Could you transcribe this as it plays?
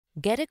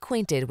Get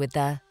acquainted with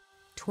the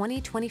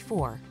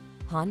 2024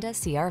 Honda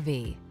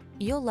CR-V.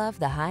 You'll love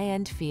the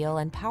high-end feel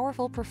and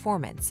powerful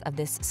performance of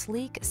this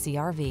sleek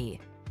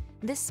CR-V.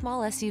 This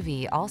small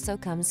SUV also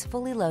comes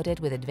fully loaded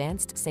with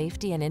advanced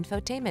safety and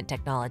infotainment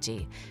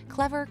technology,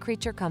 clever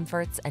creature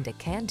comforts, and a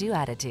can-do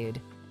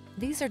attitude.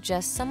 These are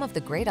just some of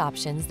the great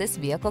options this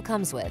vehicle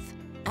comes with: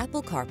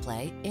 Apple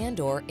CarPlay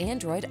and/or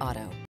Android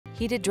Auto,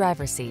 heated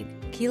driver's seat,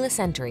 keyless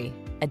entry,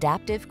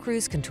 adaptive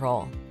cruise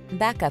control,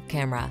 backup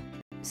camera,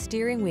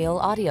 steering wheel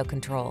audio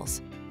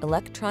controls,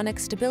 electronic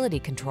stability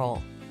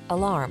control,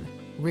 alarm,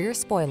 rear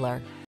spoiler,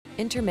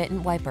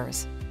 intermittent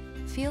wipers.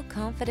 Feel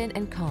confident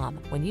and calm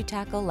when you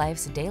tackle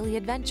life's daily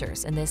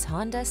adventures in this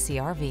Honda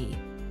CR-V.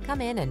 Come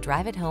in and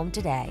drive it home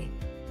today.